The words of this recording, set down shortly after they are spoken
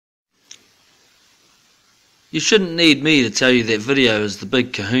You shouldn't need me to tell you that video is the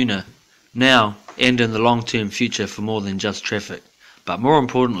big kahuna, now and in the long-term future for more than just traffic, but more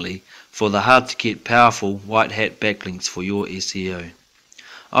importantly, for the hard-to-get powerful white-hat backlinks for your SEO.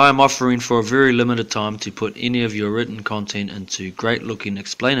 I am offering for a very limited time to put any of your written content into great-looking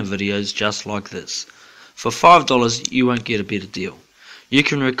explainer videos just like this. For $5 you won't get a better deal. You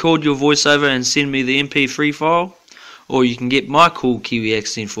can record your voiceover and send me the MP3 file, or you can get my cool Kiwi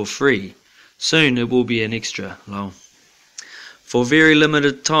accent for free. Soon it will be an extra, lol. For very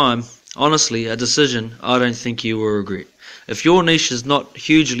limited time, honestly, a decision I don't think you will regret. If your niche is not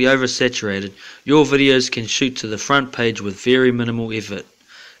hugely oversaturated, your videos can shoot to the front page with very minimal effort,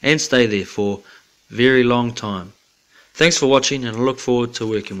 and stay there for a very long time. Thanks for watching, and I look forward to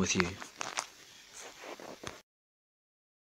working with you.